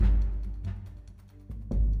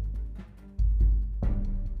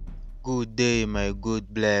Good day, my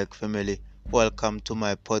good black family. Welcome to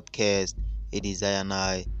my podcast. It is I and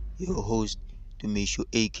I, your host, Dumishu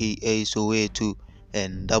aka Soweto,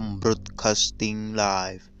 and I'm broadcasting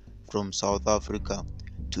live from South Africa.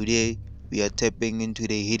 Today, we are tapping into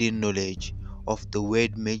the hidden knowledge of the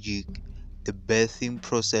word magic, the birthing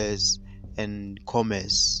process, and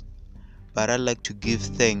commerce. But I'd like to give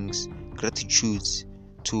thanks, gratitudes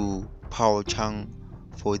to Pao Chang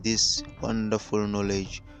for this wonderful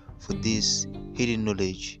knowledge, for this hidden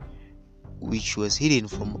knowledge, which was hidden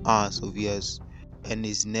from us of years and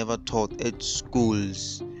is never taught at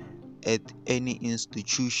schools, at any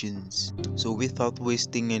institutions. So without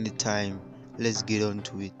wasting any time, let's get on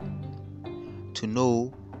to it. To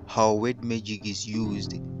know how word magic is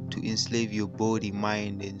used to enslave your body,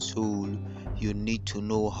 mind, and soul, you need to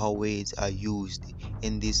know how words are used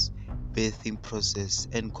in this birthing process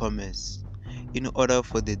and commerce. In order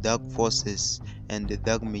for the dark forces and the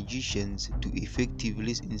dark magicians to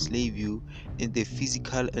effectively enslave you in the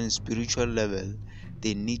physical and spiritual level,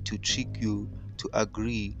 they need to trick you to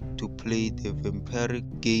agree to play the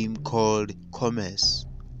vampiric game called commerce.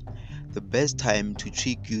 The best time to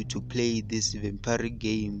trick you to play this vampiric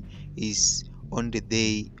game is on the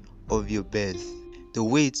day of your birth. The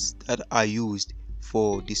words that are used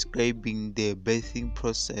for describing the birthing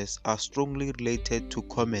process are strongly related to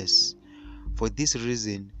commerce. For this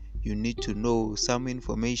reason, you need to know some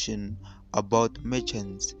information about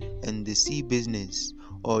merchants and the sea business,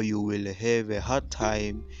 or you will have a hard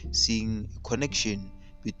time seeing a connection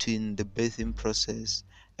between the birthing process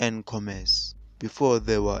and commerce. Before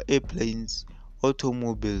there were airplanes,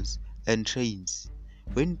 automobiles, and trains.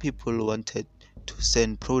 When people wanted to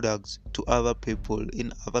send products to other people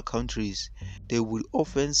in other countries, they would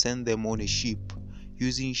often send them on a ship.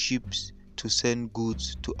 Using ships to send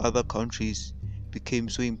goods to other countries became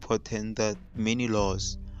so important that many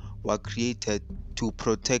laws were created to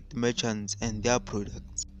protect merchants and their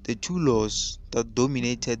products. The two laws that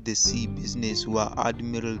dominated the sea business were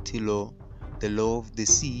Admiralty Law, the law of the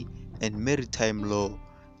sea, and Maritime Law,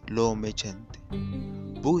 law merchant.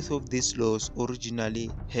 Both of these laws originally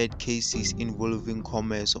had cases involving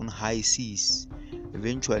commerce on high seas.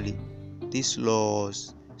 Eventually, these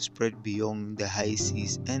laws spread beyond the high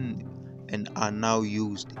seas and are now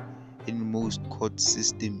used in most court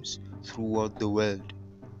systems throughout the world.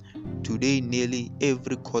 Today, nearly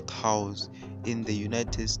every courthouse in the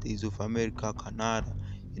United States of America, Canada,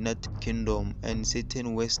 United Kingdom, and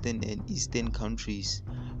certain Western and Eastern countries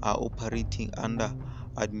are operating under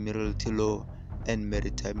Admiralty Law and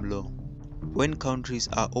Maritime Law. When countries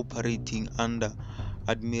are operating under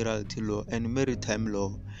Admiralty Law and Maritime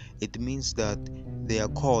Law, it means that their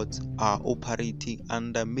courts are operating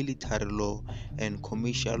under military law and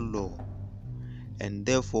commercial law. And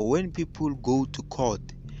therefore, when people go to court,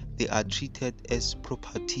 they are treated as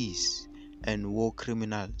properties and war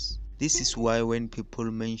criminals. This is why when people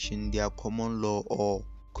mention their common law or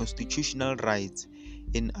constitutional rights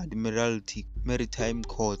in Admiralty Maritime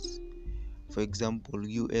courts, for example,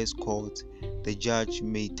 US courts, the judge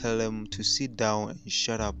may tell them to sit down and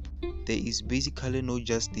shut up. There is basically no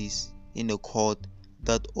justice in a court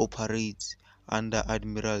that operates under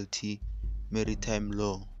Admiralty Maritime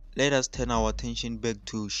law. Let us turn our attention back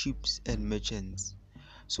to ships and merchants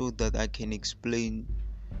so that I can explain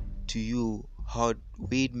to you how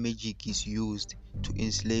word magic is used to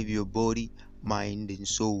enslave your body, mind, and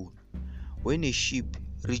soul. When a ship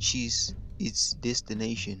reaches its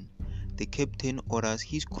destination, the captain orders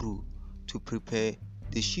his crew to prepare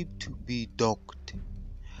the ship to be docked.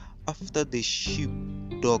 After the ship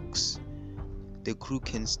docks, the crew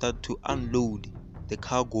can start to unload the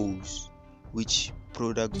cargoes, which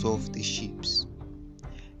products of the ships.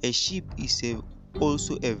 A ship is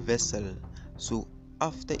also a vessel, so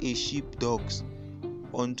after a ship docks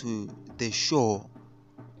onto the shore,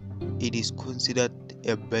 it is considered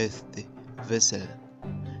a berthed vessel.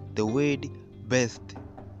 The word berthed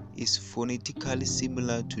is phonetically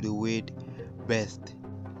similar to the word birth,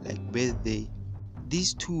 like birthday.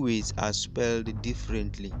 These two words are spelled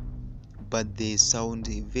differently, but they sound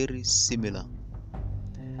very similar.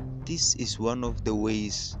 This is one of the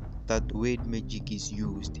ways that word magic is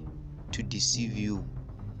used to deceive you.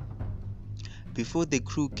 Before the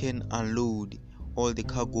crew can unload all the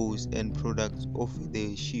cargoes and products of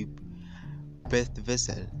the ship, berth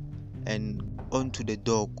vessel, and onto the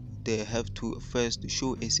dock, they have to first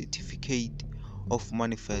show a certificate of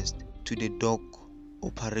manifest to the dock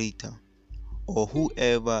operator or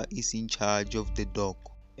whoever is in charge of the dock.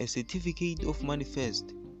 A certificate of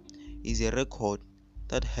manifest is a record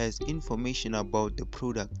that has information about the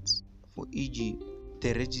products, for e.g.,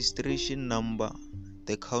 the registration number,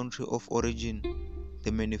 the country of origin,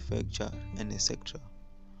 the manufacturer, and etc.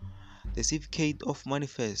 The certificate of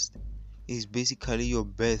manifest is basically your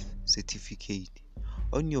birth certificate.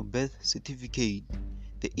 On your birth certificate,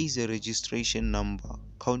 there is a registration number,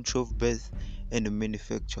 country of birth, and a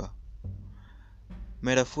manufacturer.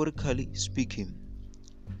 Metaphorically speaking,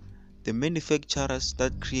 the manufacturers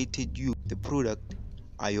that created you, the product,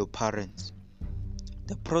 are your parents.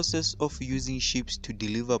 The process of using ships to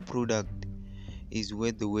deliver product is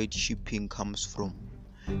where the word shipping comes from.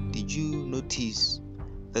 Did you notice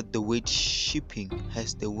that the word shipping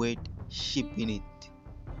has the word ship in it?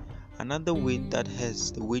 Another word that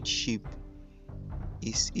has the word ship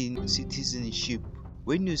is in citizenship.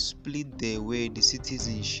 When you split the word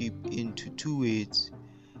citizenship into two words,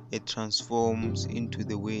 it transforms into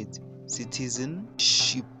the word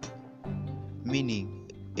citizenship, meaning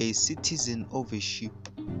a citizen of a ship.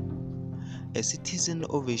 A citizen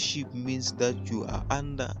of a ship means that you are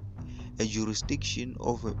under a jurisdiction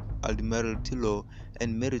of admiralty law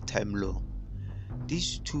and maritime law.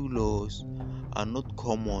 These two laws are not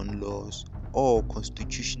common laws or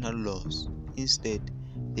constitutional laws. Instead,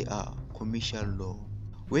 they are commercial law.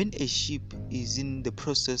 When a ship is in the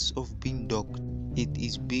process of being docked, it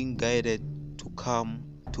is being guided to come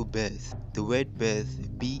to berth. The word berth,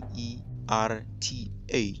 B-E-R-T-H,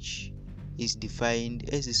 is defined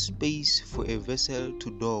as a space for a vessel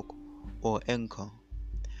to dock or anchor.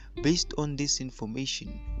 Based on this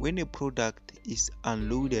information, when a product is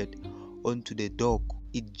unloaded onto the dock,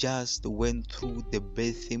 it just went through the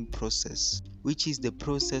berthing process, which is the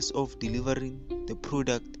process of delivering the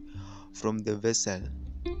product from the vessel,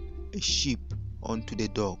 a ship, onto the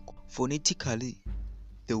dock. Phonetically,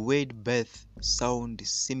 the word berth sounds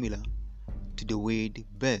similar to the word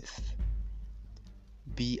birth,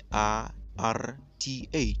 B-R-R-T-H.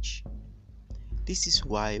 This is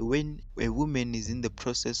why when a woman is in the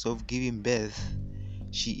process of giving birth,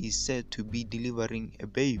 she is said to be delivering a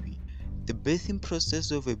baby. The birthing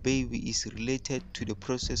process of a baby is related to the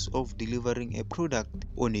process of delivering a product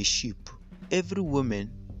on a ship. Every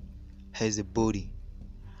woman has a body.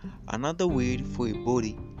 Another word for a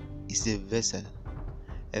body is a vessel.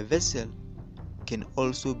 A vessel can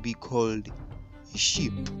also be called a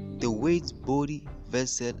ship. The words body,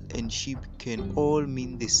 vessel, and ship can all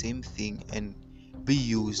mean the same thing and be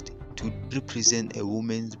used to represent a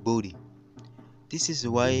woman's body. This is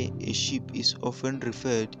why a ship is often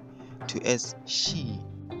referred to as she,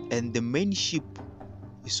 and the main ship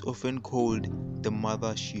is often called the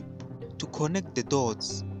mother ship. To connect the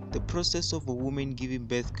dots, the process of a woman giving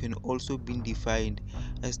birth can also be defined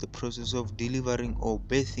as the process of delivering or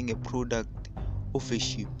birthing a product of a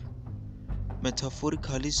ship.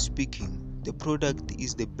 Metaphorically speaking, the product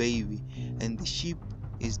is the baby and the ship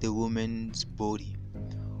is the woman's body.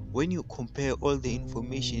 When you compare all the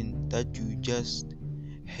information that you just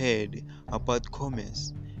heard about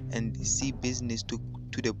commerce and see business to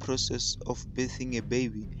the process of birthing a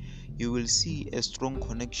baby, you will see a strong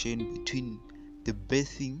connection between the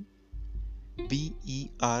birthing,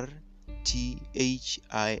 B-E-R-T-H-I-N-G,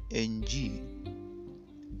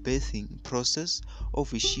 birthing process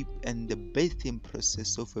of a ship and the birthing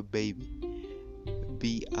process of a baby,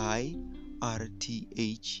 B-I-R-T-H-I-N-G.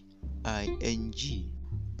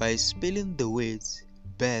 By spelling the words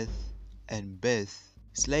birth and birth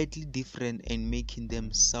slightly different and making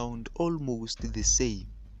them sound almost the same,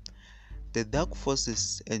 the dark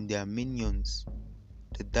forces and their minions,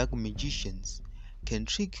 the dark magicians, can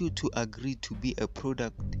trick you to agree to be a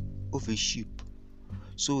product of a ship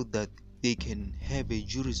so that they can have a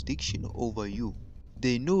jurisdiction over you.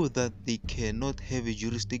 They know that they cannot have a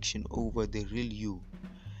jurisdiction over the real you,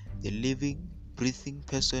 the living, breathing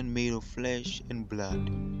person made of flesh and blood,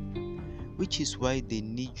 which is why they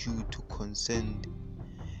need you to consent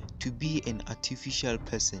to be an artificial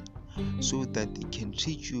person so that they can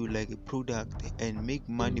treat you like a product and make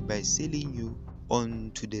money by selling you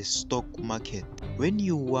onto the stock market. When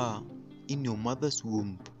you are in your mother's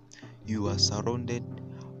womb, you are surrounded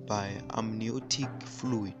by amniotic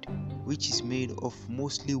fluid, which is made of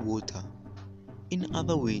mostly water. In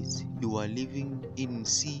other words, you are living in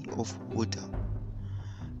sea of water.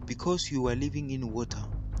 Because you are living in water,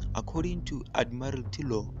 according to admiralty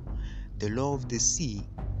law, the law of the sea,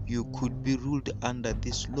 you could be ruled under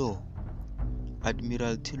this law.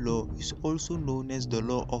 Admiralty law is also known as the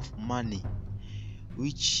law of money,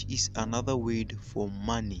 which is another word for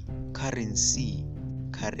money, currency.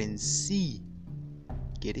 Currency.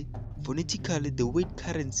 Get it? Phonetically, the word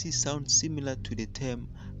currency sounds similar to the term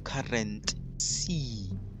current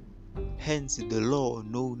sea. Hence, the law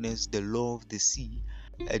known as the law of the sea,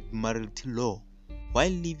 admiralty law.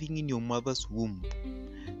 While living in your mother's womb,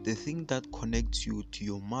 the thing that connects you to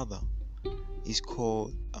your mother is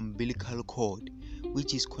called umbilical cord,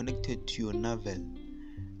 which is connected to your navel.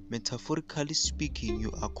 Metaphorically speaking, you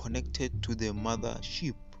are connected to the mother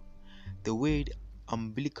ship. The word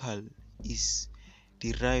umbilical is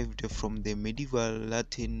derived from the medieval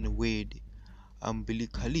Latin word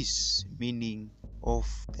umbilicalis, meaning of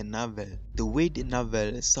the navel. The word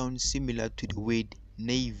navel sounds similar to the word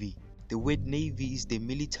navy. The word navy is the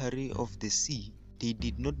military of the sea. They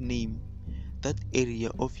did not name that area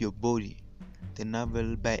of your body, the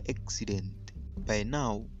navel, by accident. By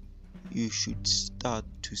now, you should start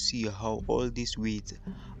to see how all these words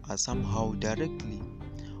are somehow directly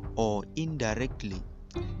or indirectly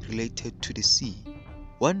related to the sea.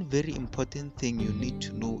 One very important thing you need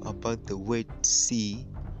to know about the word sea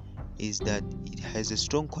is that it has a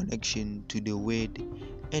strong connection to the word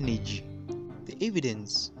energy. The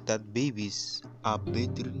evidence that babies are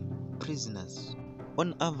bedridden prisoners.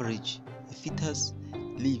 On average, a fetus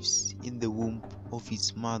lives in the womb of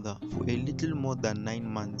its mother for a little more than 9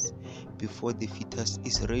 months before the fetus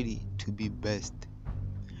is ready to be birthed.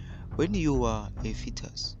 When you are a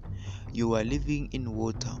fetus, you are living in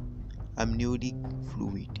water, amniotic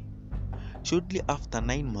fluid. Shortly after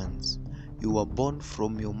 9 months, you are born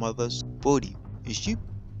from your mother's body, a ship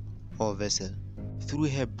or vessel, through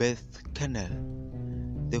her birth canal.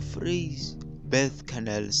 The phrase birth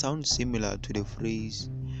canal sounds similar to the phrase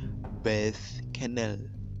birth canal.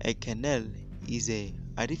 A canal is an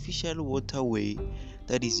artificial waterway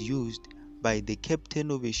that is used by the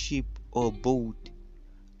captain of a ship or boat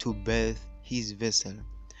to berth his vessel.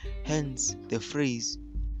 Hence the phrase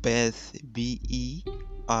berth, B-E-R-T-H,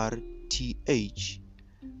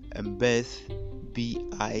 and birth,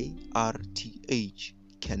 B-I-R-T-H,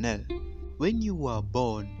 canal. When you were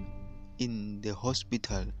born in the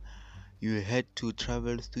hospital, you had to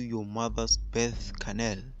travel through your mother's birth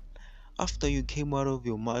canal. After you came out of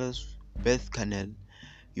your mother's birth canal,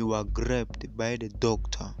 you were grabbed by the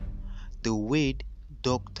doctor. The word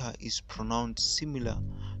doctor is pronounced similar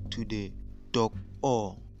to the dock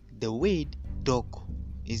or. The word dock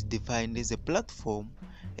is defined as a platform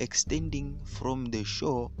extending from the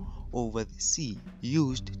shore over the sea,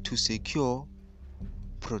 used to secure,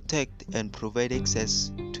 protect, and provide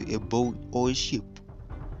access to a boat or a ship.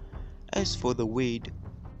 As for the word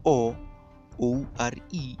ore,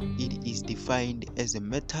 O-R-E, it is defined as a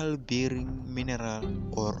metal-bearing mineral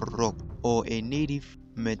or rock, or a native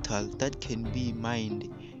metal that can be mined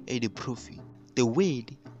at a profit. The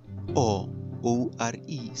word ore,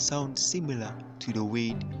 O-R-E, sounds similar to the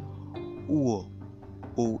word oar,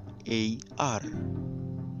 O-A-R,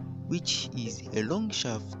 which is a long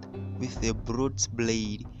shaft with a broad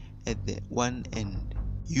blade at the one end,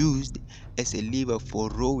 used as a lever for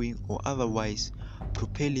rowing or otherwise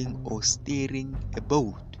propelling or steering a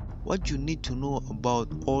boat. What you need to know about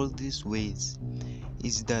all these ways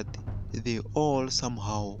is that they all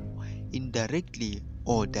somehow, indirectly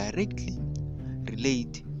or directly,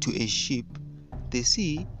 relate to a ship, the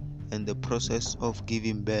sea, and the process of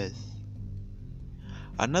giving birth.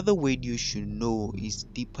 Another word you should know is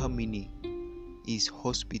deeper meaning is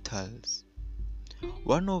hospitals.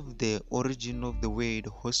 One of the origin of the word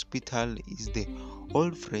hospital is the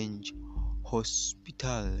Old French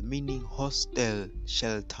hospital, meaning hostel,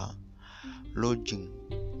 shelter, lodging.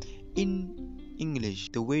 In English,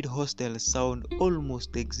 the word hostel sounds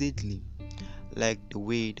almost exactly like the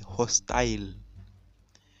word hostile.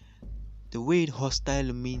 The word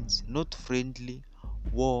hostile means not friendly,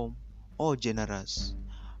 warm, or generous,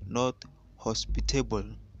 not hospitable.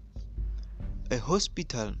 A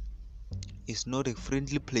hospital is not a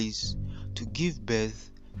friendly place to give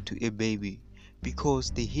birth to a baby, because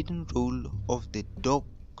the hidden role of the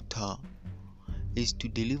doctor is to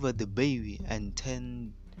deliver the baby and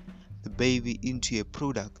turn the baby into a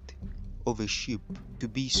product of a ship to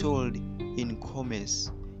be sold in commerce,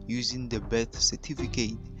 using the birth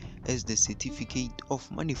certificate as the certificate of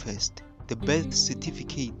manifest. The birth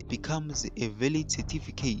certificate becomes a valid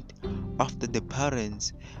certificate after the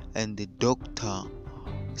parents and the doctor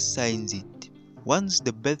signs it. Once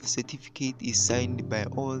the birth certificate is signed by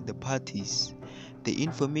all the parties, the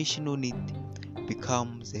information on it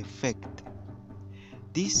becomes a fact.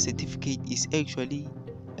 This certificate is actually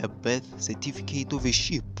a birth certificate of a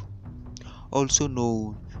ship, also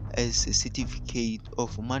known as a certificate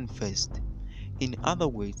of manifest. In other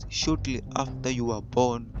words, shortly after you are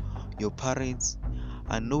born, your parents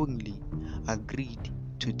unknowingly agreed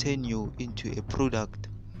to turn you into a product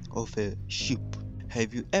of a ship.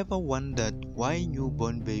 Have you ever wondered why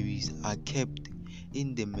newborn babies are kept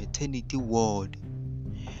in the maternity ward?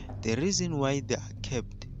 The reason why they are kept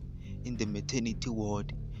kept in the maternity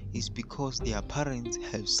ward is because their parents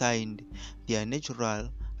have signed their natural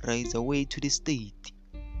rights away to the state,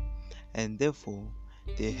 and therefore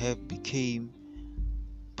they have become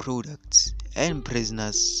products and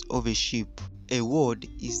prisoners of a ship. A ward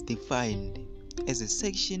is defined as a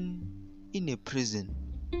section in a prison.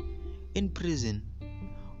 In prison,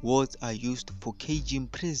 wards are used for caging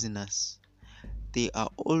prisoners. They are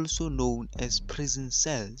also known as prison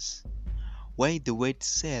cells. Why the word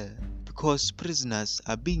cell? Because prisoners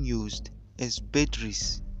are being used as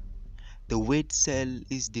batteries. The word cell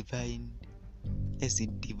is defined as a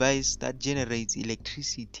device that generates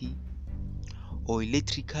electricity or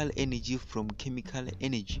electrical energy from chemical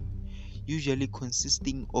energy, usually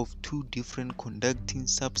consisting of two different conducting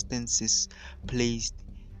substances placed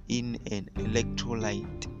in an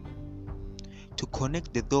electrolyte. To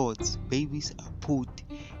connect the dots, babies are put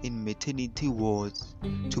in maternity wards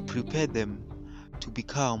to prepare them to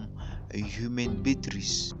become human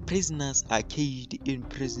batteries. Prisoners are caged in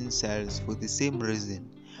prison cells for the same reason.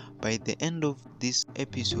 By the end of this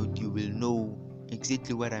episode, you will know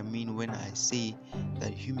exactly what I mean when I say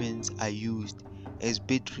that humans are used as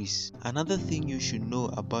batteries. Another thing you should know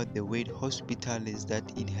about the word hospital is that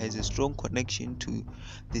it has a strong connection to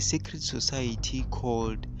the secret society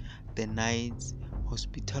called the Knights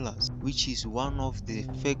Hospitalers, which is one of the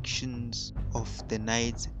factions of the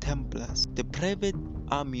Knights Templars, the private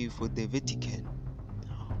army for the Vatican.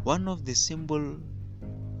 One of the symbols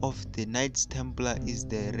of the Knights Templar is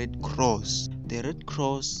the Red Cross. The Red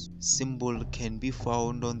Cross symbol can be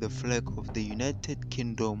found on the flag of the United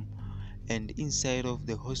Kingdom and inside of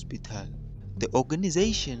the hospital. The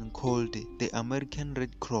organization called the American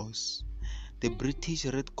Red Cross, the British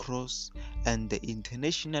Red Cross, and the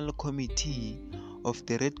International Committee of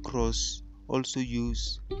the Red Cross also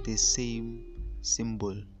use the same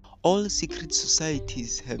symbol. All secret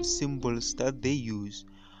societies have symbols that they use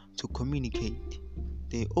to communicate.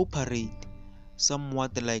 They operate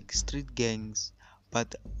somewhat like street gangs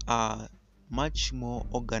but are much more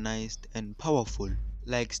organized and powerful.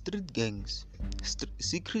 Like street gangs,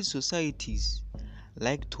 secret societies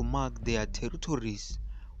like to mark their territories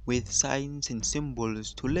with signs and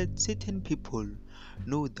symbols to let certain people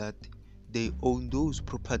know that they own those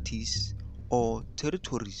properties or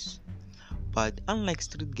territories. But unlike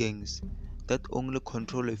street gangs that only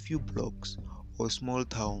control a few blocks or small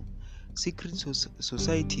town, secret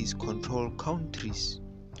societies control countries.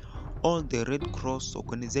 All the Red Cross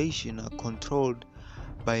organizations are controlled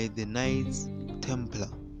by the Knights Templar.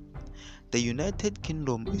 The United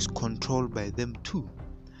Kingdom is controlled by them too.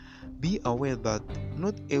 Be aware that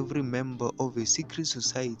not every member of a secret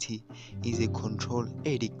society is a control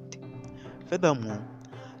addict. Furthermore,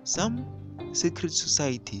 some secret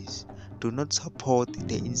societies do not support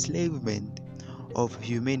the enslavement of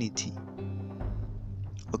humanity.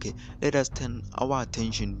 Okay, let us turn our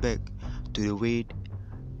attention back to the word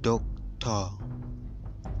doctor.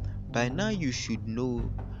 By now you should know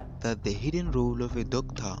that the hidden role of a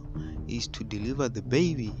doctor is to deliver the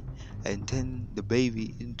baby and turn the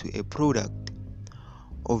baby into a product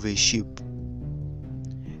of a ship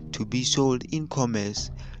to be sold in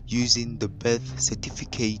commerce using the birth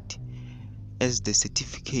certificate as the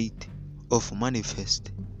certificate of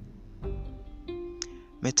manifest.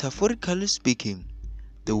 Metaphorically speaking,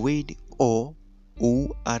 the word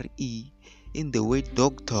O-R-E in the word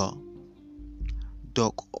doctor,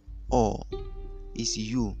 doc-o, is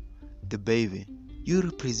you, the baby. You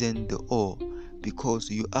represent the O because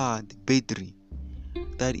you are the battery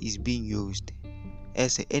that is being used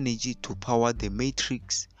as an energy to power the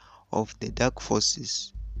matrix of the dark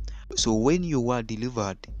forces. So when you are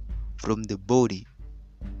delivered from the body,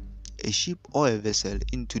 a ship or a vessel,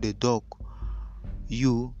 into the dock,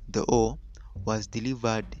 you, the O, was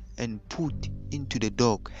delivered and put into the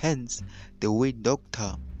dock. Hence, the word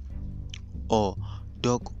doctor or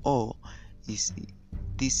doc-o is.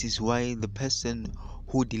 This is why the person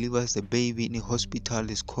who delivers the baby in a hospital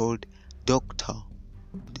is called doctor.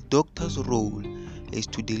 The doctor's role is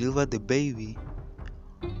to deliver the baby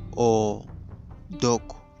or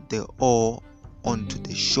dock the ore onto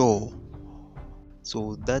the shore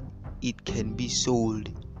so that it can be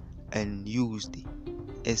sold and used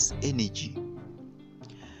as energy.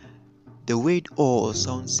 The word ore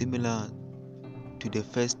sounds similar to the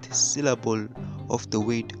first syllable of the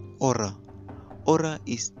word aura. Aura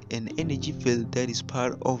is an energy field that is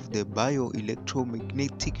part of the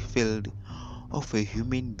bioelectromagnetic field of a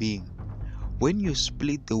human being. When you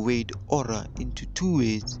split the word aura into two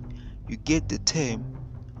words, you get the term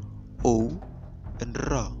O and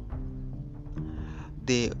Ra.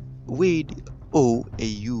 The word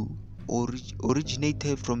O-A-U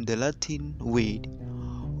originated from the Latin word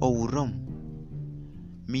aurum,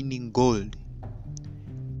 meaning gold.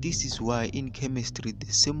 This is why in chemistry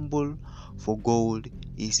the symbol for gold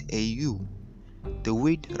is Au. The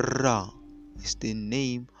word Ra is the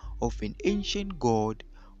name of an ancient god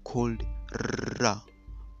called Ra,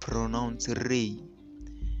 pronounced Re.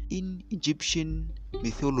 In Egyptian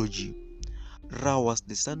mythology, Ra was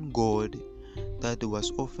the sun god that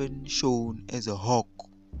was often shown as a hawk.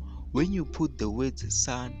 When you put the words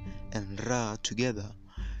sun and Ra together,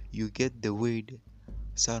 you get the word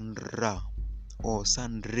Sun Ra or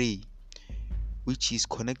Sun Re, which is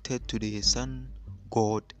connected to the sun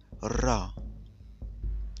god Ra.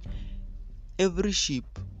 Every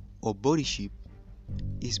ship or body ship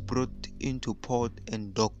is brought into port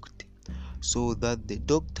and docked so that the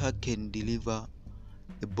doctor can deliver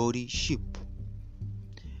a body ship,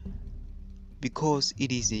 because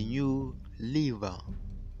it is a new liver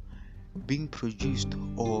being produced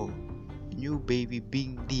or new baby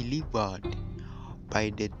being delivered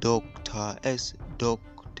by the doctor as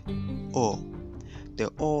docked ore,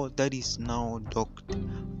 the ore that is now docked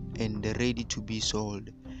and ready to be sold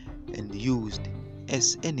and used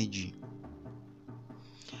as energy.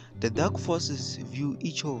 The dark forces view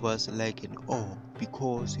each of us like an ore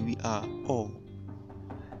because we are ore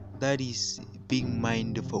that is being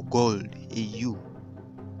mined for gold, Au.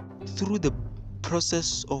 Through the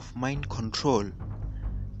process of mind control,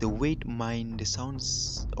 the word mind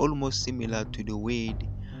sounds almost similar to the word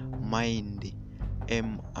mind,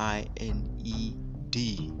 M-I-N-E-D,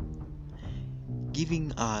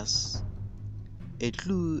 giving us a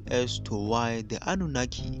clue as to why the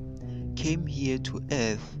Anunnaki came here to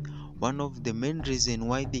Earth. One of the main reasons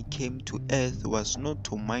why they came to Earth was not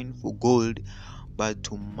to mine for gold, but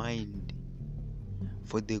to mine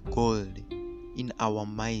for the gold in our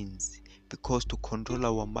minds, because to control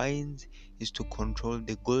our minds is to control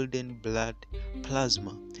the golden blood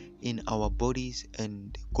plasma in our bodies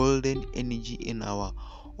and golden energy in our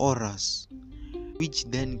auras, which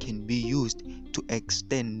then can be used to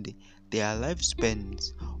extend their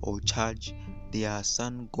lifespans or charge their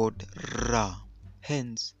sun god Ra.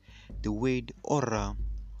 Hence the word aura.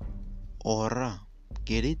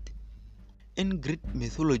 Get it? In Greek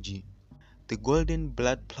mythology, the golden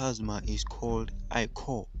blood plasma is called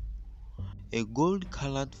ichor, a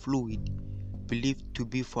gold-colored fluid believed to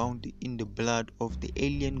be found in the blood of the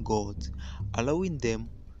alien gods, allowing them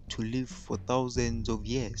to live for thousands of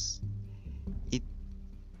years.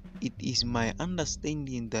 It is my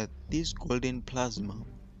understanding that this golden plasma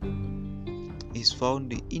is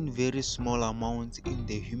found in very small amounts in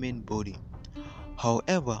the human body.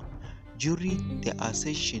 However, during the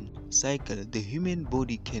ascension cycle, the human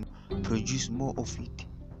body can produce more of it.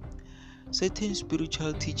 Certain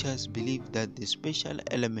spiritual teachers believe that the special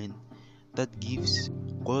element that gives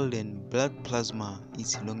golden blood plasma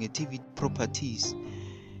its longevity properties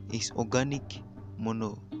is organic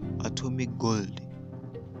monoatomic gold,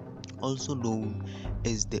 also known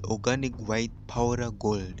as the organic white powder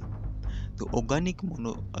gold. The organic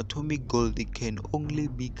monoatomic gold can only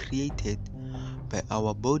be created by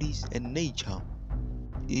our bodies and nature.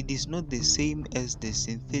 It is not the same as the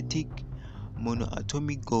synthetic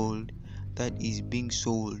monoatomic gold that is being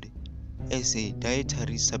sold as a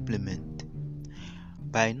dietary supplement.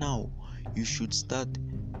 By now, you should start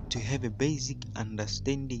to have a basic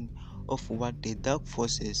understanding of what the dark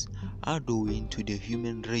forces are doing to the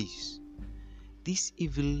human race. This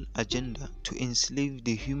evil agenda to enslave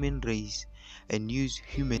the human race and use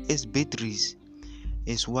humans as batteries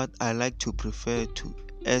is what I like to refer to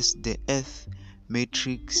as the Earth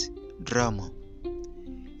Matrix drama.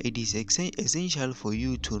 It is essential for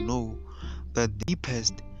you to know that the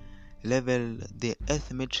deepest level, the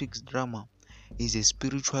Earth Matrix drama, is a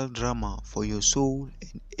spiritual drama for your soul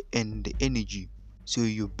and energy. So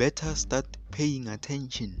you better start paying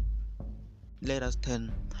attention. Let us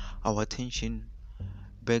turn our attention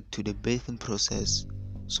back to the birthing process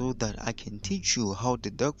so that I can teach you how the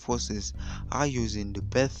dark forces are using the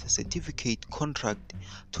birth certificate contract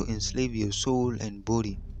to enslave your soul and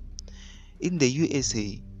body. In the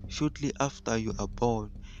USA, shortly after you are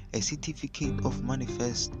born, a certificate of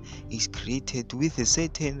manifest is created with a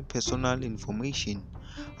certain personal information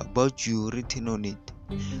about you written on it.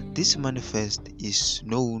 This manifest is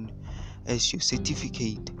known as your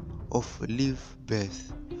certificate of live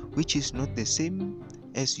birth, which is not the same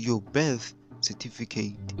as your birth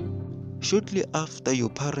certificate. Shortly after your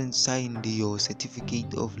parents signed your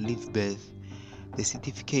certificate of live birth, the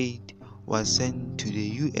certificate was sent to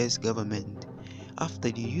the US government.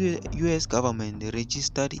 After the US government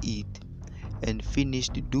registered it and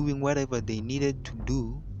finished doing whatever they needed to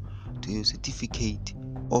do to to your certificate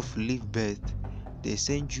of live birth, they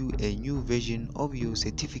send you a new version of your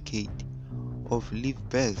certificate of live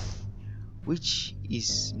birth, which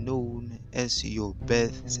is known as your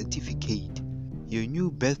birth certificate. Your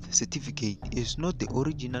new birth certificate is not the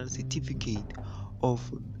original certificate of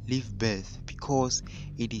live birth because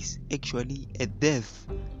it is actually a death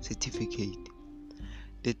certificate.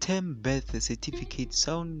 The term birth certificate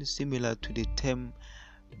sounds similar to the term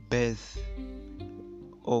birth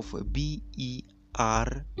of BERTH.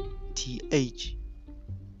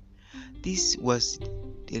 This was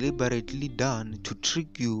deliberately done to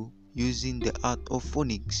trick you using the art of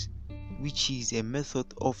phonics, which is a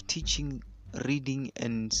method of teaching reading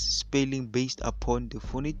and spelling based upon the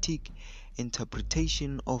phonetic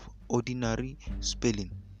interpretation of ordinary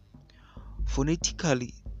spelling.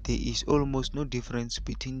 Phonetically, there is almost no difference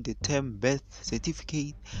between the term birth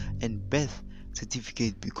certificate and birth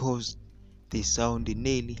certificate because they sound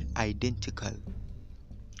nearly identical.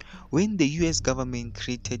 When the US government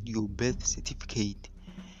created your birth certificate,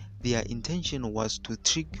 their intention was to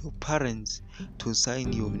trick your parents to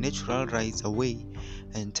sign your natural rights away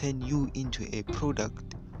and turn you into a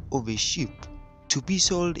product of a ship to be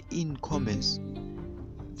sold in commerce.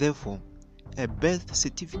 Therefore, a birth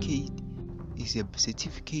certificate is a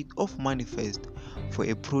certificate of manifest for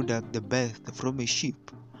a product birthed from a ship.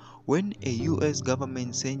 When a US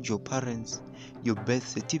government sends your parents your birth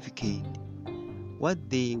certificate, what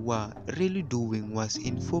they were really doing was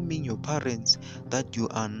informing your parents that you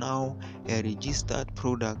are now a registered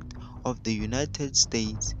product of the United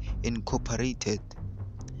States Incorporated.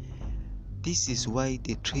 This is why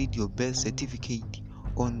they trade your birth certificate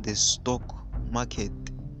on the stock market.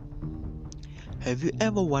 Have you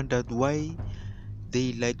ever wondered why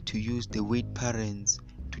they like to use the word parents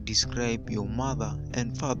to describe your mother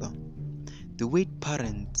and father? The word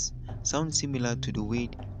parents sounds similar to the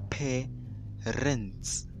word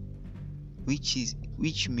parents,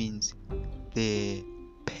 which means the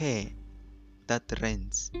pair that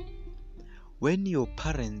rents. When your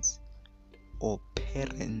parents or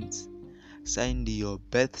parents signed your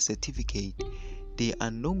birth certificate, they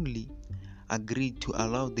unknowingly agreed to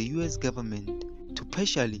allow the US government to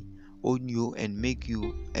partially own you and make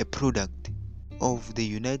you a product of the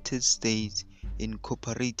United States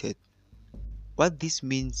Incorporated. What this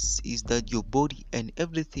means is that your body and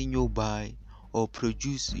everything you buy or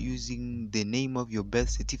produce using the name of your birth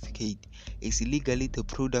certificate is legally the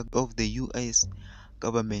product of the US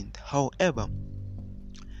government. However,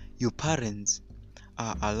 your parents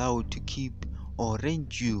are allowed to keep or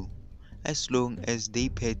rent you as long as they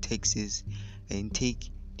pay taxes and take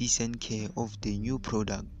decent care of the new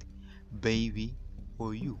product, baby,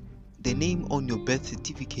 or you. The name on your birth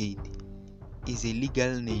certificate is a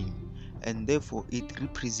legal name and therefore it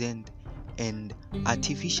represents an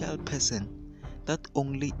artificial person that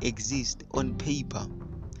only exists on paper.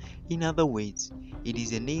 In other words, it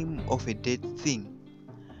is a name of a dead thing.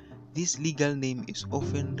 This legal name is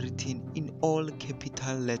often written in all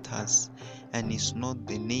capital letters and is not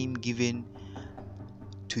the name given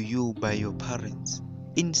to you by your parents.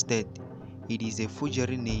 Instead, it is a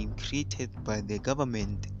forgery name created by the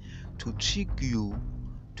government to trick you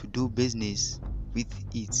to do business with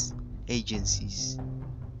its agencies.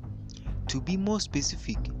 To be more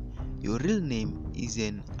specific, your real name is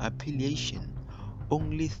an appellation.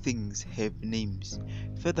 Only things have names.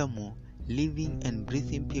 Furthermore, living and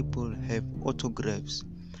breathing people have autographs,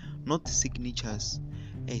 not signatures.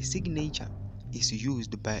 A signature is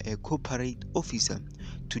used by a corporate officer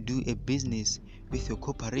to do a business with your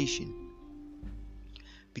corporation.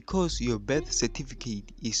 Because your birth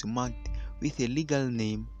certificate is marked with a legal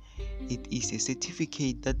name, it is a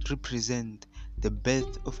certificate that represents the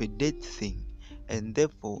birth of a dead thing, and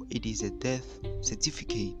therefore it is a death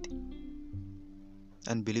certificate.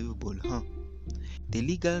 Unbelievable, huh? The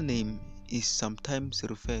legal name is sometimes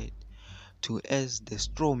referred to as the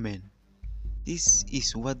straw man. This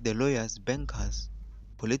is what the lawyers, bankers,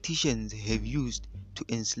 politicians have used to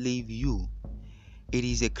enslave you. It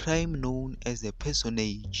is a crime known as a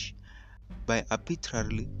personage. By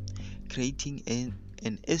arbitrarily creating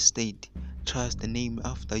an estate trust named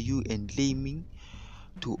after you and claiming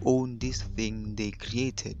to own this thing they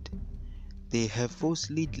created, they have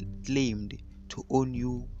falsely claimed to own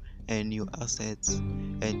you and your assets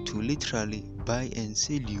and to literally buy and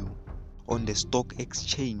sell you on the stock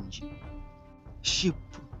exchange, ship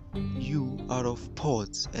you out of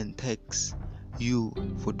ports and tax you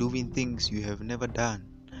for doing things you have never done.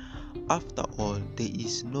 After all, there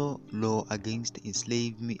is no law against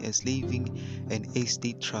enslaving an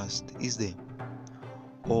estate trust, is there?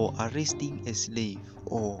 Or arresting a slave,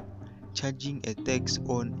 or charging a tax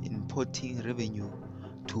on reporting revenue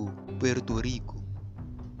to Puerto Rico.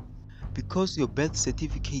 Because your birth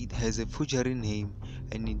certificate has a forgery name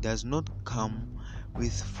and it does not come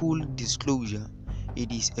with full disclosure, it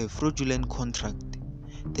is a fraudulent contract.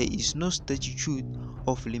 There is no statute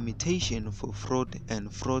of limitation for fraud, and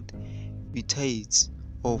fraud betides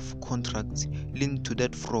of contracts linked to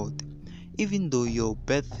that fraud. Even though your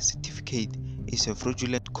birth certificate is a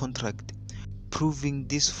fraudulent contract, proving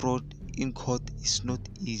this fraud in court is not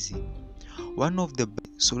easy. One of the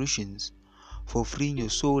best solutions for freeing your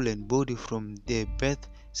soul and body from the death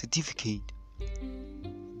certificate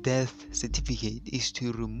is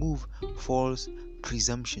to remove false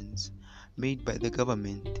presumptions made by the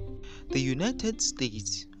government. The United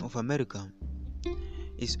States of America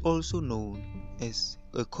is also known as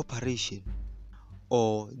a corporation,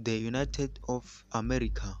 or the United of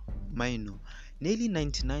America minor. Nearly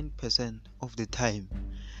 99% of the time,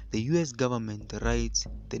 the US government writes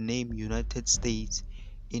the name United States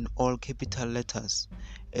in all capital letters,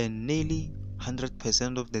 and nearly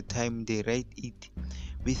 100% of the time they write it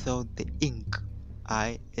without the ink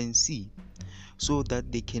I and C, so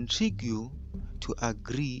that they can trick you to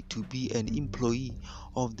agree to be an employee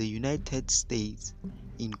of the United States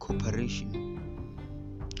Incorporation.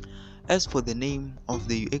 As for the name of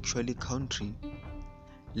the actual country,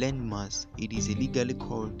 landmass, it is legally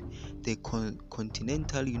called the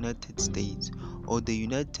Continental United States or the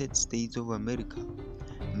United States of America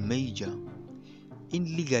Major. In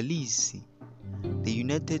legalese, the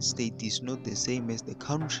United States is not the same as the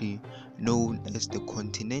country known as the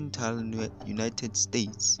Continental United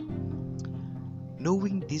States.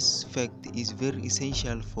 Knowing this fact is very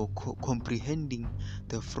essential for comprehending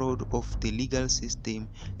the fraud of the legal system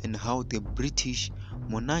and how the British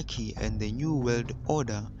monarchy and the New World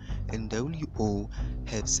Order (NWO)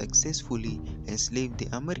 have successfully enslaved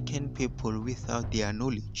the American people without their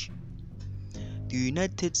knowledge. The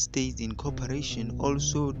United States Incorporation,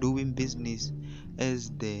 also doing business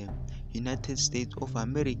as the United States of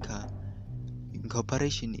America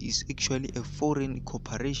Incorporation, is actually a foreign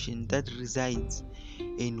corporation that resides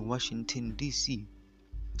in Washington, D.C.,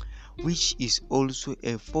 which is also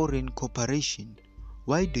a foreign corporation.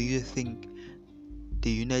 Why do you think the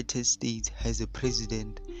United States has a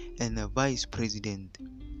president and a vice president?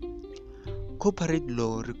 Corporate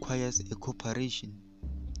law requires a corporation,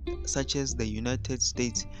 such as the United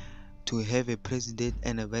States, to have a president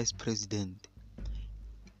and a vice president.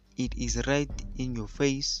 It is right in your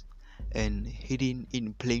face and hidden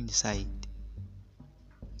in plain sight.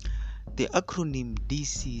 The acronym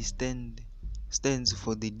DC stands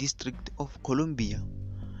for the District of Columbia,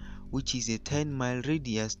 which is a 10-mile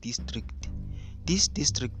radius district. This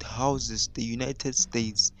district houses the United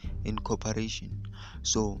States Incorporation.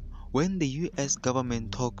 So, when the US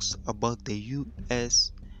government talks about the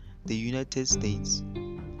United States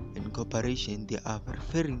Incorporation, they are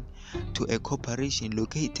referring to a corporation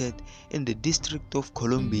located in the District of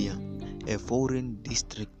Columbia, a foreign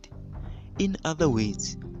district. In other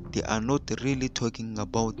words, they are not really talking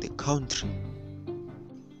about the country.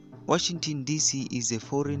 Washington, D.C. is a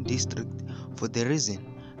foreign district for the reason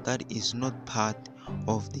that it is not part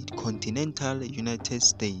of the continental United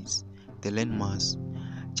States, the landmass,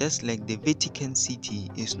 just like the Vatican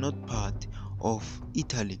City is not part of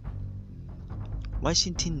Italy.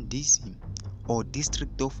 Washington, D.C., or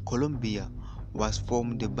District of Columbia, was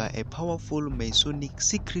formed by a powerful Masonic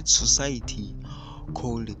secret society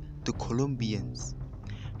called the Columbians,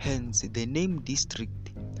 hence the name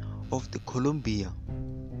District of the Columbia.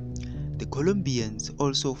 The Columbians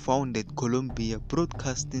also founded Columbia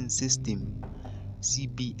Broadcasting System,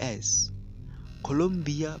 CBS,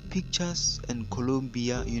 Columbia Pictures, and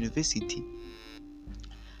Columbia University.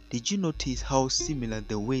 Did you notice how similar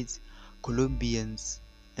the words Columbians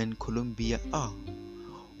and Columbia are?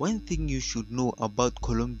 One thing you should know about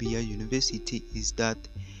Columbia University is that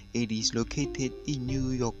it is located in New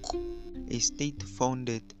York, a state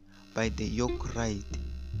founded by the York Rite,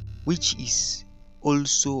 which is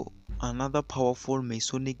also another powerful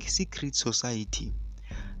Masonic secret society.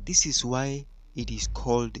 This is why it is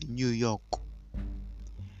called New York,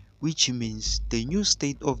 which means the new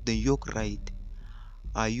state of the York Rite.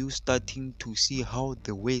 Are you starting to see how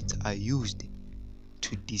the words are used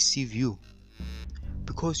to deceive you?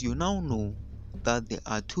 Because you now know that there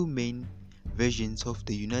are two main versions of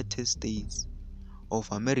the United States of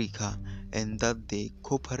America, and that the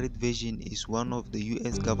corporate version is one of the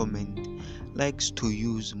US government likes to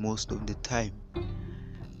use most of the time.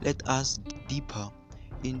 Let us dig deeper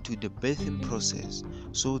into the birthing process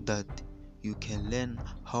so that you can learn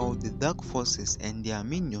how the dark forces and their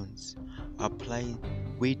minions apply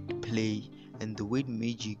wordplay and the white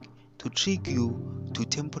magic to trick you to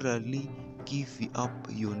temporarily give up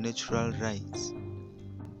your natural rights.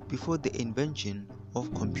 Before the invention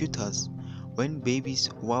of computers, when babies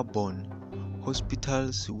were born,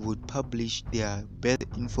 hospitals would publish their birth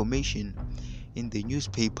information in the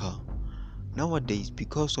newspaper. Nowadays,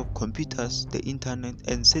 because of computers, the internet,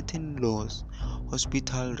 and certain laws,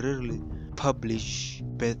 hospitals rarely publish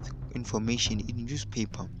birth information in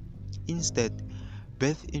newspaper. Instead,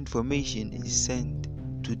 birth information is sent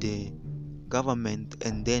to the government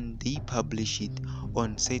and then they publish it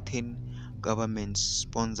on certain government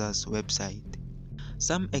sponsors website.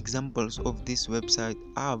 Some examples of this website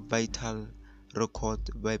are vital record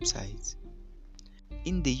websites.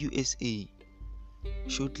 In the USA,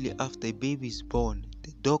 shortly after a baby is born,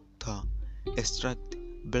 the doctor extracts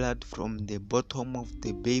blood from the bottom of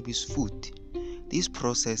the baby's foot. This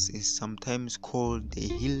process is sometimes called the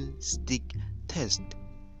heel stick test.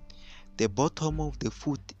 The bottom of the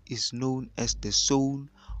foot is known as the sole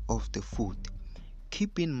of the foot.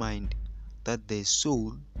 Keep in mind that the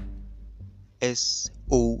sole,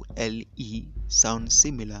 S-O-L-E, sounds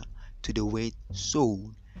similar to the word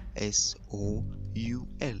soul,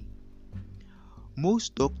 S-O-U-L.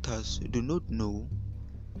 Most doctors do not know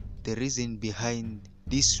the reason behind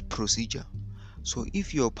this procedure. So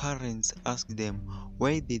if your parents ask them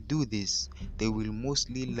why they do this, they will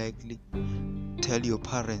mostly likely tell your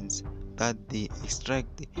parents that they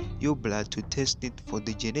extract your blood to test it for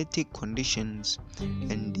the genetic conditions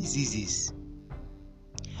and diseases.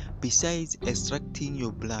 Besides extracting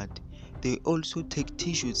your blood, they also take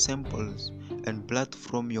tissue samples and blood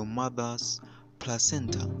from your mother's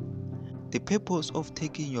placenta. The purpose of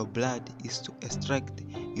taking your blood is to extract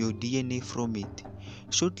your DNA from it.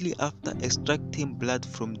 Shortly after extracting blood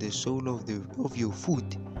from the sole of your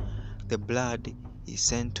foot, the blood is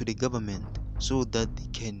sent to the government so that they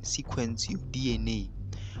can sequence your DNA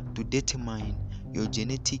to determine your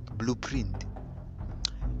genetic blueprint.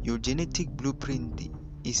 Your genetic blueprint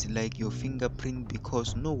is like your fingerprint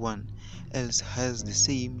because no one else has the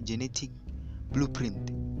same genetic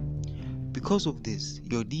blueprint. Because of this,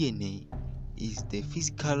 your DNA is the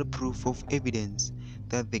physical proof of evidence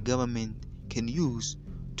that the government can use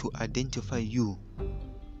to identify you.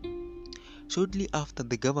 Shortly after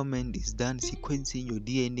the government is done sequencing your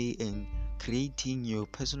DNA and creating your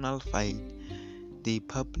personal file, they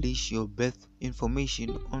publish your birth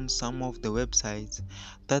information on some of the websites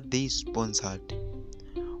that they sponsored.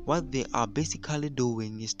 What they are basically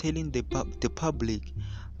doing is telling the public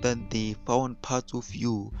that they found parts of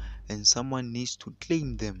you and someone needs to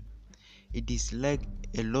claim them. It is like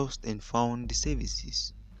a lost and found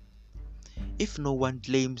services. If no one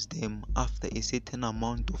claims them after a certain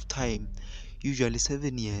amount of time, usually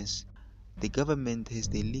 7 years, the government has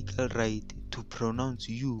the legal right to pronounce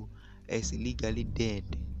you as legally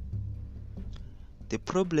dead. The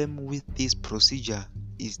problem with this procedure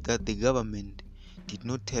is that the government did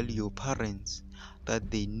not tell your parents that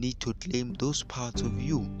they need to claim those parts of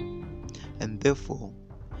you, and therefore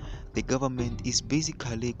the government is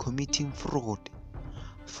basically committing fraud.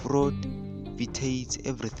 Fraud vitiates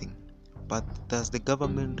everything. But does the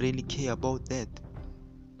government really care about that?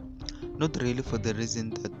 Not really, for the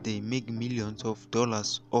reason that they make millions of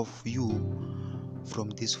dollars off you from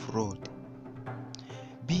this fraud.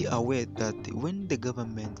 Be aware that when the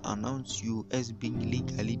government announces you as being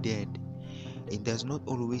legally dead, it does not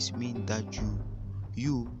always mean that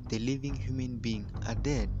you, the living human being, are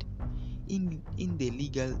dead. In the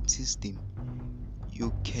legal system,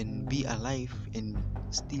 you can be alive and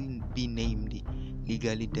still be named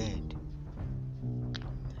legally dead.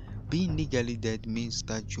 Being legally dead means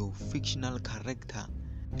that your fictional character,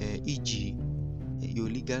 e.g., your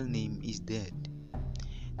legal name, is dead.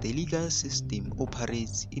 The legal system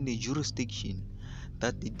operates in a jurisdiction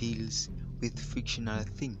that deals with fictional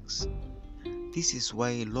things. This is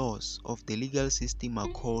why laws of the legal system are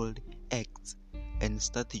called acts and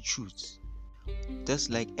statutes, just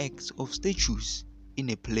like acts of statutes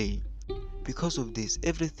in a play. Because of this,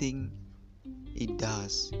 everything it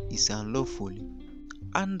does is unlawful.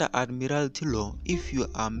 Under Admiralty law, if you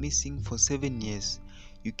are missing for 7 years,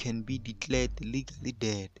 you can be declared legally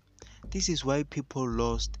dead. This is why people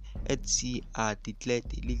lost at sea are declared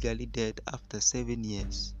legally dead after 7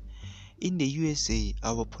 years. In the USA,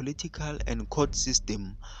 our political and court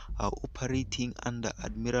system are operating under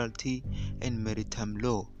Admiralty and maritime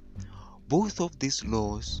law. Both of these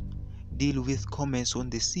laws deal with commerce on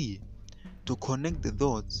the sea. To connect the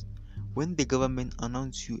dots, when the government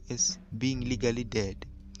announces you as being legally dead,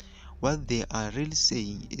 what they are really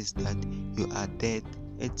saying is that you are dead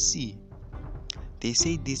at sea. They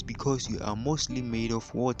say this because you are mostly made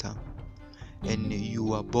of water. and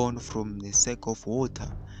you are born from the sack of water,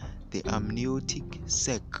 the amniotic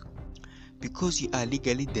sac. Because you are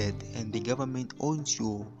legally dead and the government owns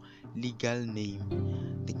your legal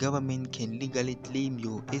name, the government can legally claim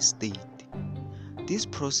your estate. This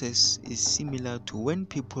process is similar to when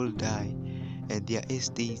people die and their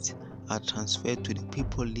estates are transferred to the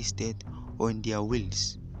people listed on their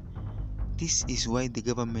wills. This is why the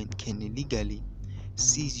government can legally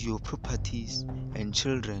seize your properties and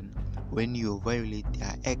children when you violate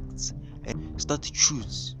their acts and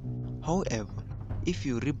statutes. However, if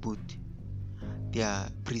you reboot their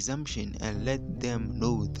presumption and let them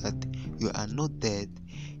know that you are not dead,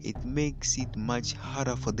 it makes it much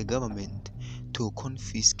harder for the government to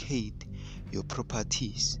confiscate your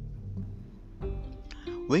properties.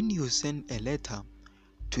 When you send a letter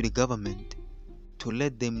to the government to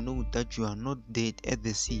let them know that you are not dead at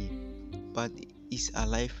the sea but is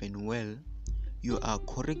alive and well, you are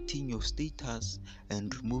correcting your status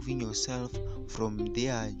and removing yourself from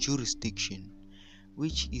their jurisdiction,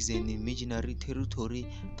 which is an imaginary territory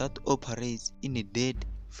that operates in a dead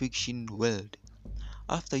fiction world.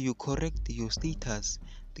 After you correct your status,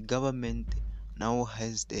 the government now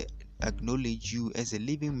has to acknowledge you as a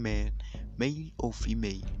living man, male or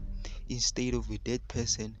female, instead of a dead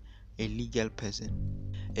person, a legal person.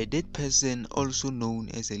 A dead person, also known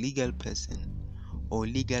as a legal person or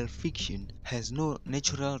legal fiction, has no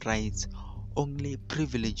natural rights, only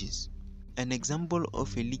privileges. An example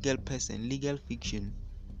of a legal person, legal fiction,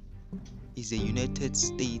 is a United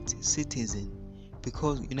States citizen,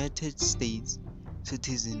 because United States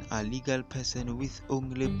citizens are legal persons with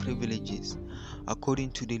only privileges.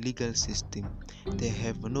 According to the legal system, they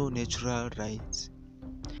have no natural rights.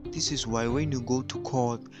 This is why when you go to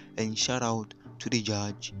court and shout out to the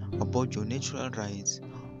judge about your natural rights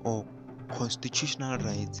or constitutional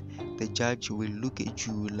rights, the judge will look at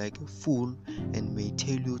you like a fool and may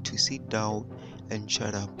tell you to sit down and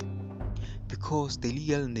shut up. Because the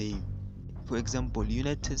legal name, for example,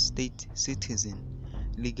 United States citizen,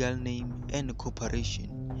 legal name and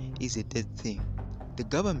corporation, is a dead thing. The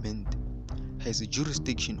government has a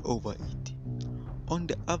jurisdiction over it. On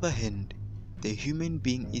the other hand, the human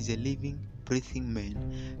being is a living, breathing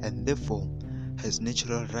man and therefore has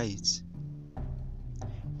natural rights,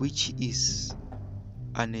 which is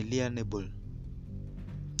unalienable,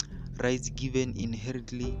 rights given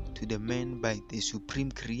inherently to the man by the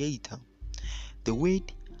Supreme Creator. The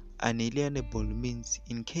word unalienable means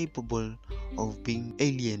incapable of being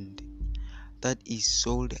aliened, that is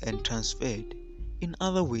sold and transferred. In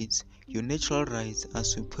other words, your natural rights are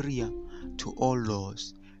superior to all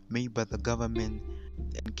laws made by the government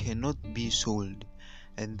and cannot be sold,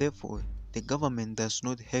 and therefore the government does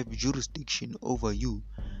not have jurisdiction over you,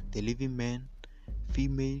 the living man,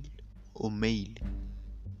 female or male.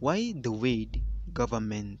 Why the word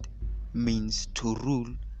government means to rule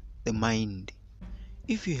the mind.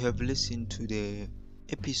 If you have listened to the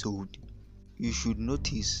episode, you should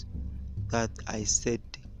notice that I said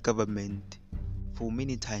government for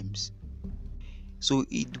many times. So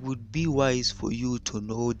it would be wise for you to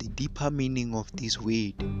know the deeper meaning of this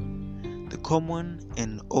word. The common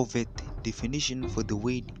and overt definition for the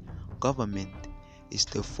word government is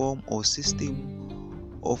the form or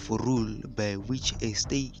system of rule by which a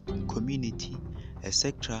state, community,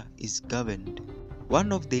 etc. is governed.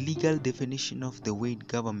 One of the legal definitions of the word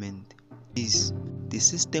government is the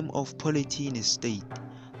system of polity in a state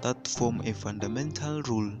that form a fundamental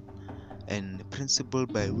rule and principle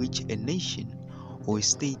by which a nation or a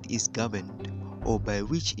state is governed, or by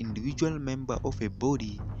which individual member of a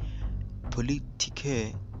body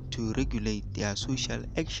politique to regulate their social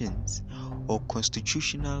actions, or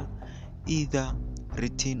constitutional, either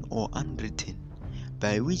written or unwritten,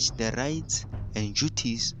 by which the rights and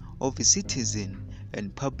duties of a citizen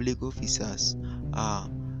and public officers are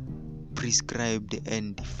prescribed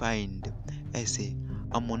and defined as a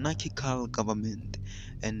monarchical government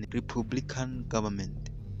and republican government,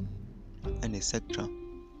 and etc.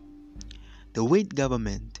 The word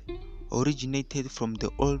government originated from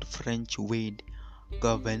the old French word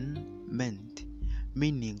gouvernement,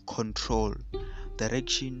 meaning control,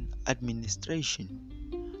 direction,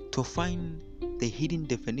 administration. To find the hidden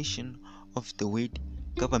definition of the word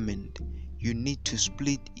government, you need to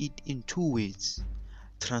split it in two ways,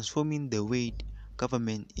 transforming the word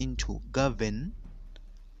government into govern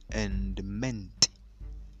and ment.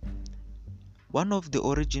 One of the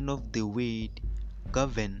origin of the word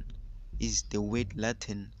govern is the word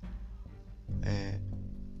Latin,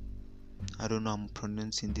 I don't know I'm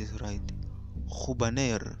pronouncing this right,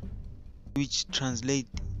 "gobernar", which translates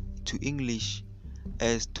to English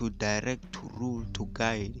as to direct, to rule, to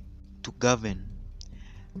guide. to govern.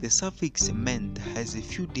 The suffix ment has a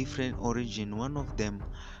few different origins. One of them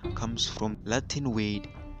comes from Latin word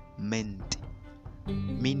ment,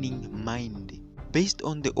 meaning mind. Based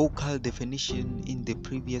on the occult definition in the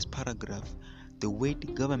previous paragraph, the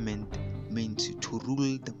word government means to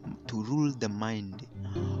rule the mind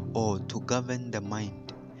or to govern the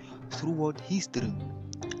mind. Throughout history,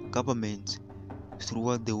 governments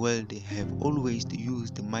throughout the world have always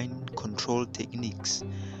used mind control techniques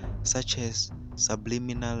such as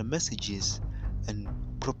subliminal messages and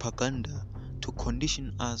propaganda to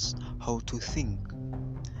condition us how to think.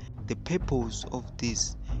 The purpose of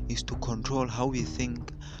this is to control how we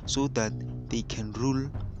think so that they can rule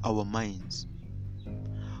our minds.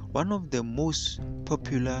 One of the most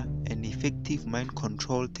popular and effective mind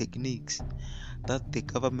control techniques that the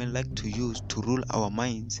government like to use to rule our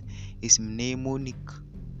minds is mnemonic.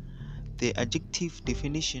 The adjective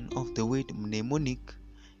definition of the word mnemonic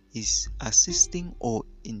is assisting or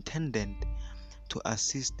intended to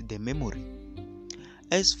assist the memory.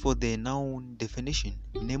 As for the noun definition,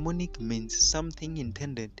 mnemonic means something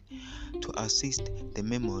intended to assist the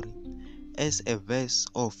memory, as a verse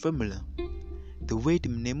or formula. The word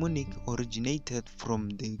mnemonic originated from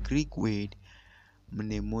the Greek word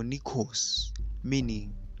mnemonikos,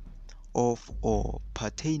 meaning of or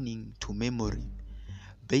pertaining to memory.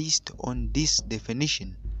 Based on this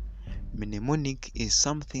definition, mnemonic is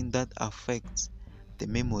something that affects the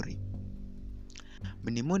memory.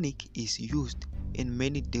 Mnemonic is used in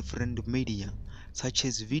many different media such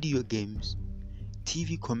as video games,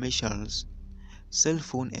 TV commercials, cell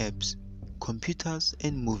phone apps, computers,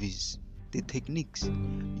 and movies. The techniques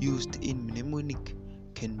used in mnemonic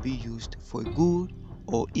can be used for good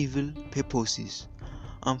or evil purposes.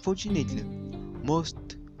 Unfortunately, most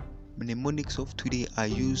mnemonics of today are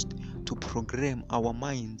used to program our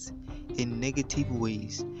minds in negative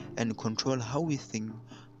ways and control how we think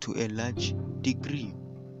to a large degree.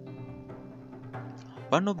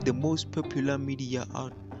 One of the most popular media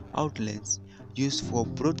outlets used for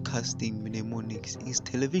broadcasting mnemonics is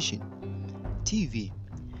television. TV,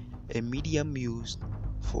 a medium used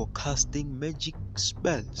for casting magic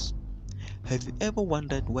spells. Have you ever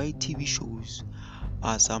wondered why TV shows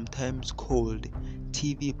are sometimes called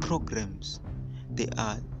TV programs? They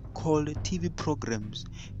are called TV programs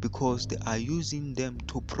because they are using them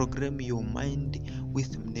to program your mind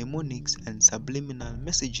with mnemonics and subliminal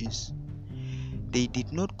messages. They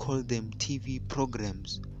did not call them TV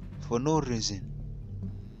programs for no reason.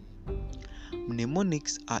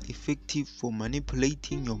 Mnemonics are effective for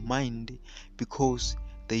manipulating your mind because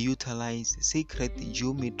they utilize sacred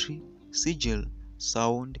geometry, sigil,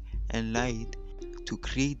 sound, and light to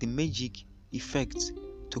create the magic effects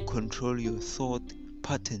to control your thought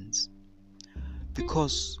patterns.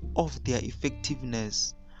 Because of their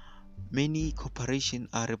effectiveness, many corporations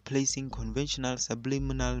are replacing conventional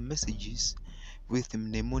subliminal messages with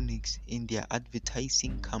mnemonics in their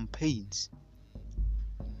advertising campaigns.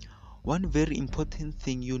 One very important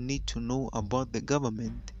thing you need to know about the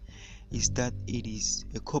government is that it is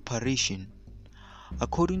a corporation.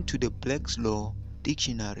 According to the Black's Law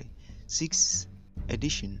Dictionary, 6th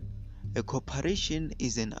edition, a corporation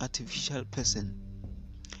is an artificial person.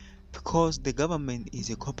 Because the government is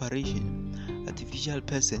a corporation, artificial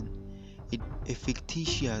person, a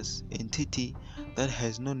fictitious entity that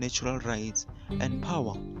has no natural rights and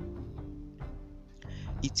power.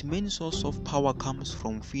 Its main source of power comes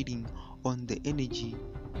from feeding on the energy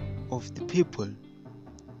of the people.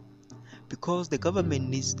 Because the government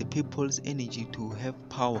needs the people's energy to have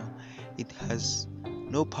power, it has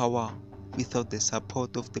no power without the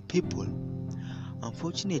support of the people.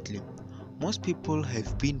 Unfortunately, most people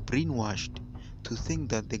have been brainwashed to think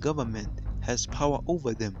that the government has power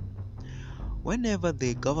over them. Whenever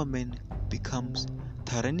the government becomes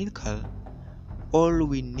tyrannical, all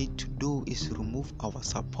we need to do is remove our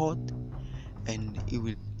support and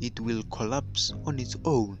it will collapse on its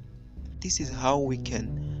own. This is how we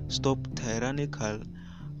can stop tyrannical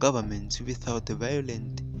governments without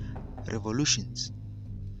violent revolutions.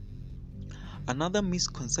 Another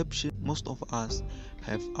misconception most of us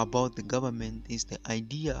have about the government is the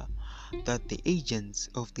idea that the agents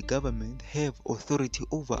of the government have authority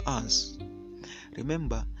over us.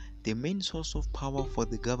 Remember, the main source of power for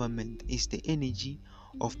the government is the energy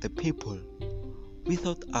of the people.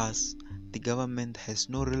 Without us, the government has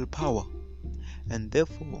no real power, and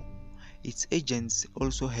therefore, its agents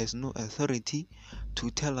also has no authority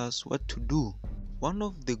to tell us what to do. One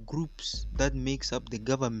of the groups that makes up the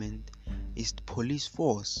government is the police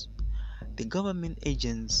force. The government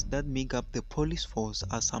agents that make up the police force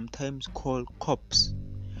are sometimes called cops.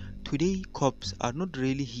 Today, cops are not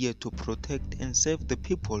really here to protect and save the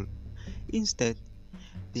people. Instead,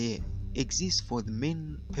 they exist for the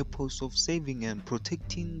main purpose of saving and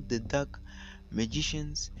protecting the dark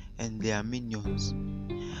magicians and their minions.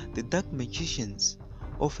 The dark magicians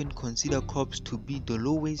often consider cops to be the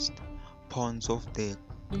lowest pawns of the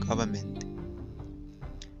government.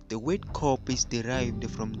 The word cop is derived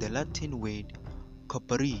from the Latin word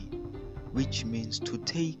corpore, which means to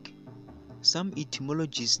take. Some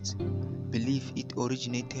etymologists believe it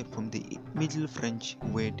originated from the Middle French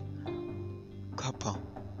word "cappa",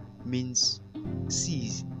 means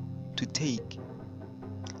seize, to take.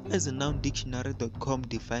 As a noun, dictionary.com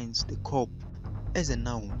defines the cop. As a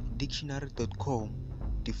noun, dictionary.com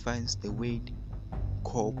defines the word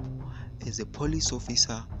cop as a police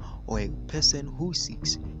officer or a person who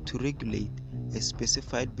seeks to regulate a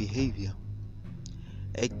specified behavior,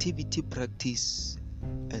 activity, practice,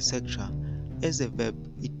 etc. As a verb,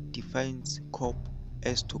 it defines cop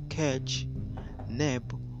as to catch,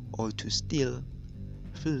 nab, or to steal,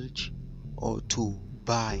 filch, or to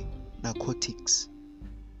buy narcotics.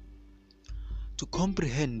 To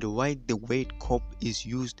comprehend why the word cop is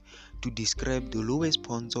used to describe the lowest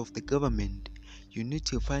pawns of the government, you need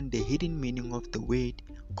to find the hidden meaning of the word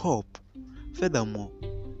cop. Furthermore,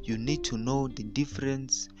 you need to know the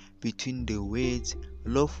difference between the words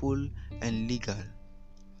lawful and legal.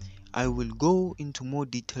 I will go into more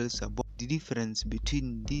details about the difference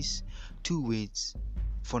between these two words.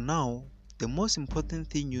 For now, the most important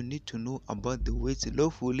thing you need to know about the words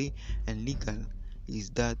lawfully and legal is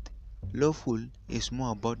that lawful is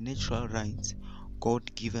more about natural rights,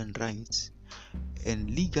 God-given rights, and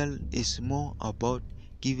legal is more about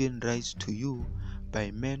given rights to you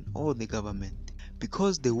by men or the government.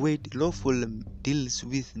 Because the word lawful deals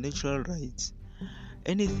with natural rights,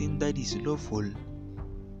 anything that is lawful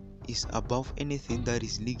is above anything that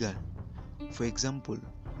is legal. For example,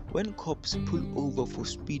 when cops pull over for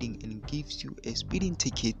speeding and gives you a speeding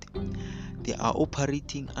ticket, they are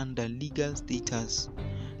operating under legal status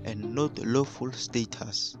and not lawful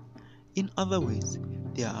status. In other words,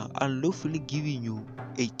 they are unlawfully giving you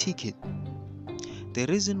a ticket. The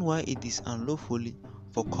reason why it is unlawful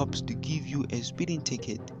for cops to give you a speeding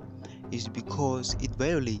ticket is because it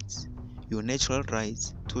violates your natural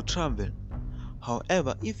rights to travel.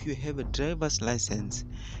 However, if you have a driver's license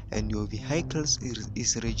and your vehicle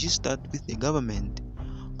is registered with the government,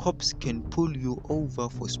 cops can pull you over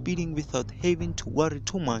for speeding without having to worry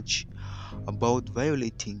too much about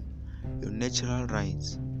violating your natural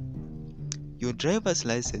rights. Your driver's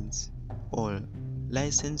license or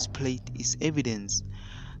license plate is evidence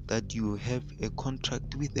that you have a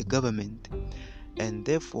contract with the government, and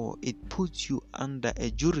therefore it puts you under a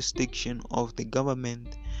jurisdiction of the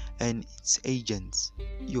government and its agents.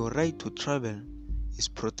 Your right to travel is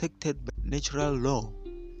protected by natural law,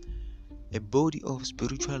 a body of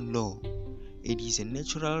spiritual law. It is a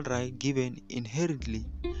natural right given inherently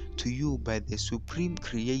to you by the Supreme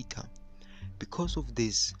Creator. Because of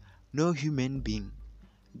this, no human being,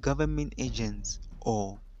 government agents,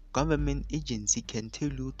 or government agency can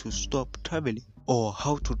tell you to stop traveling or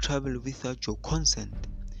how to travel without your consent.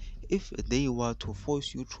 If they were to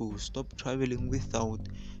force you to stop traveling without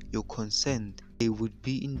your consent, they would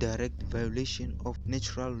be in direct violation of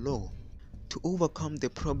natural law. To overcome the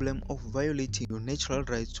problem of violating your natural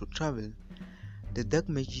rights to travel, the dark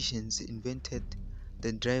magicians invented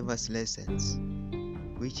the driver's license,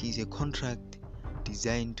 which is a contract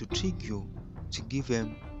designed to trick you to give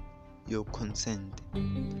them your consent.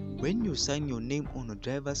 When you sign your name on a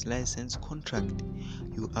driver's license contract,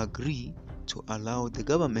 you agree to allow the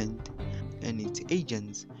government and its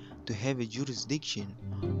agents to have a jurisdiction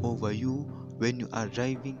over you when you are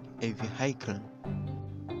driving a vehicle.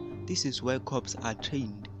 This is why cops are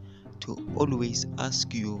trained to always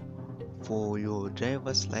ask you for your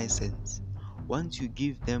driver's license. Once you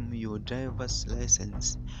give them your driver's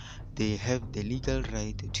license, they have the legal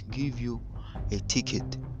right to give you a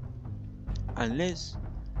ticket, unless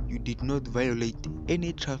you did not violate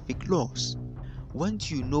any traffic laws.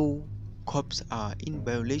 Once you know cops are in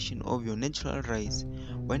violation of your natural rights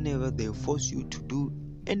whenever they force you to do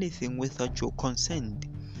anything without your consent,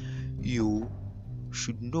 you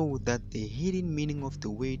should know that the hidden meaning of the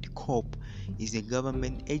word cop is a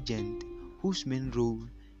government agent whose main role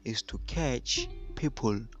is to catch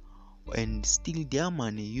people and steal their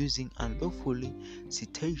money using unlawful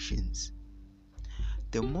citations.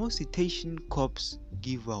 The more citation cops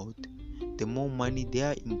give out, the more money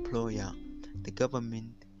their employer, the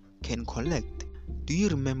government, can collect. Do you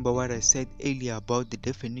remember what I said earlier about the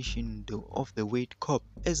definition of the word cop?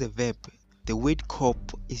 As a verb, the word cop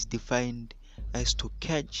is defined as to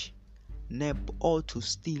catch, nap, or to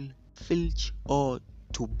steal, filch, or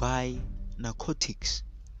to buy narcotics.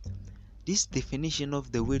 This definition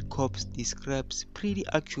of the word cops describes pretty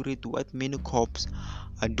accurate what many cops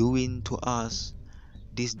are doing to us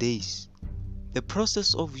these days. The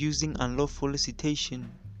process of using unlawful citation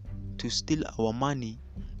to steal our money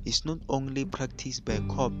is not only practiced by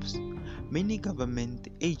cops. Many government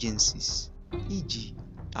agencies, e.g.,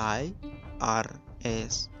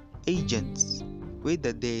 IRS agents,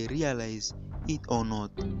 whether they realize it or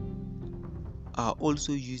not, are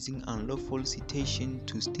also using unlawful citation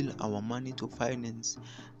to steal our money to finance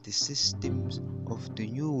the systems of the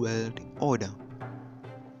New World Order.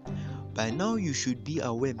 By now, you should be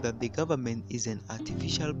aware that the government is an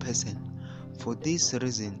artificial person. For this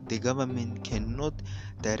reason, the government cannot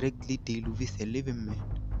directly deal with a living man.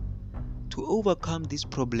 To overcome this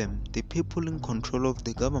problem, the people in control of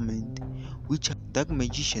the government, which are dark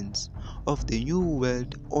magicians of the New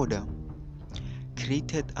World Order,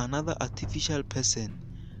 created another artificial person.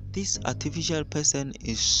 This artificial person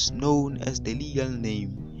is known as the legal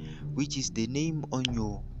name, which is the name on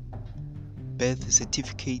your birth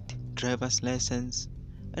certificate, driver's license,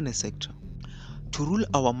 and etc. To rule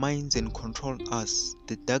our minds and control us,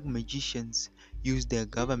 the dark magicians use their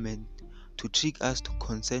government to trick us to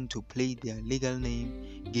consent to play their legal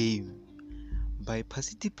name game. By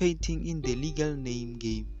participating in the legal name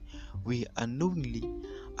game, we unknowingly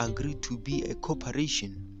agree to be a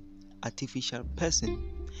corporation, artificial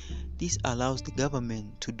person. This allows the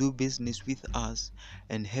government to do business with us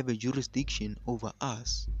and have a jurisdiction over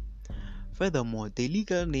us. Furthermore, the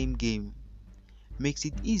legal name game makes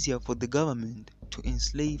it easier for the government to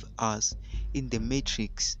enslave us in the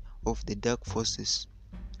matrix of the dark forces.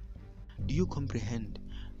 Do you comprehend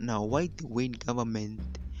now why the word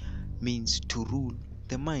government means to rule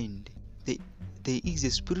the mind? There is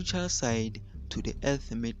a spiritual side to the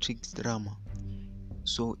earth matrix drama.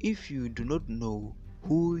 So if you do not know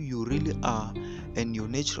who you really are and your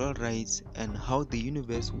natural rights and how the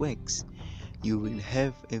universe works, you will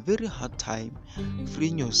have a very hard time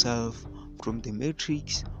freeing yourself from the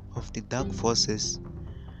matrix of the dark forces.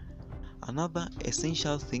 Another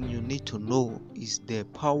essential thing you need to know is the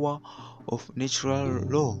power of natural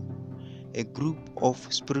law, a group of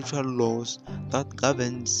spiritual laws that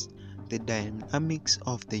governs the dynamics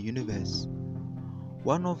of the universe.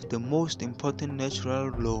 One of the most important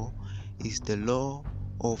natural law is the law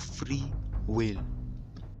of free will.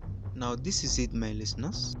 Now this is it, my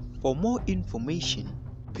listeners. For more information,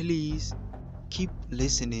 please keep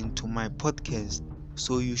listening to my podcast.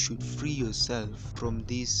 So you should free yourself from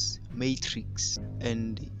this matrix,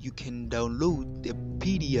 and you can download the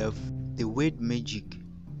PDF, The Word Magic,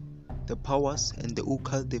 The Powers and the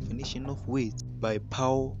Occult Definition of Words by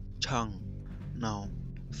Pao Chang. Now,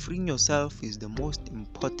 freeing yourself is the most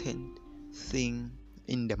important thing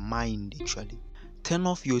in the mind actually. Turn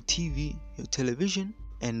off your TV, your television,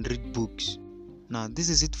 and read books. Now this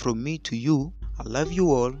is it from me to you. I love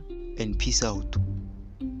you all and peace out.